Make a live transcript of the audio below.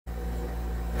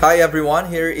Hi everyone,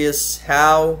 here is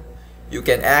how you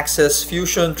can access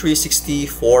Fusion 360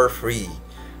 for free.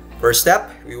 First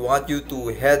step, we want you to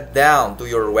head down to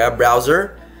your web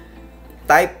browser,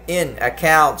 type in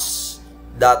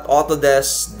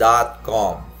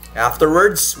accounts.autodesk.com.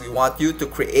 Afterwards, we want you to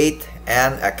create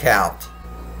an account.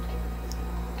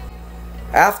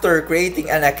 After creating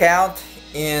an account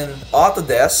in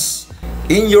Autodesk,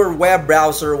 in your web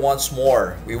browser once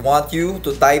more, we want you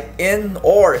to type in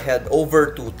or head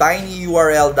over to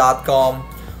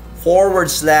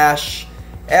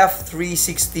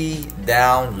tinyurl.com/F360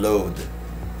 download.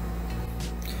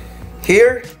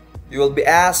 Here, you will be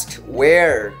asked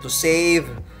where to save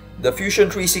the Fusion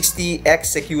 360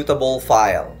 executable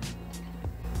file.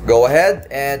 Go ahead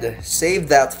and save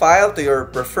that file to your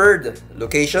preferred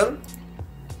location.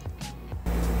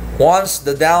 Once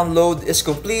the download is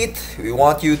complete, we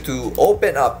want you to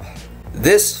open up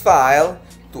this file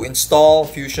to install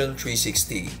Fusion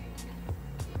 360.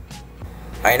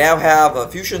 I now have a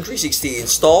Fusion 360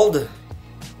 installed.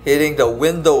 Hitting the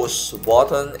Windows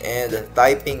button and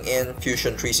typing in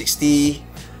Fusion 360,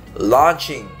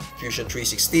 launching Fusion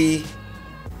 360.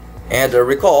 And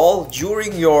recall,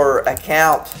 during your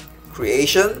account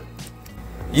creation,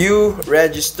 you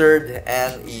registered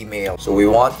an email. So we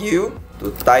want you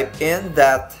to type in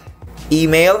that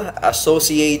email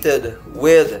associated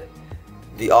with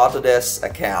the Autodesk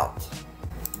account.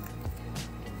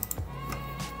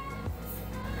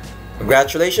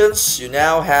 Congratulations, you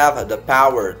now have the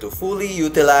power to fully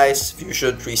utilize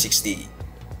Fusion 360.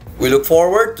 We look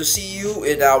forward to see you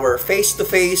in our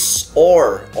face-to-face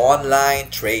or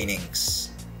online trainings.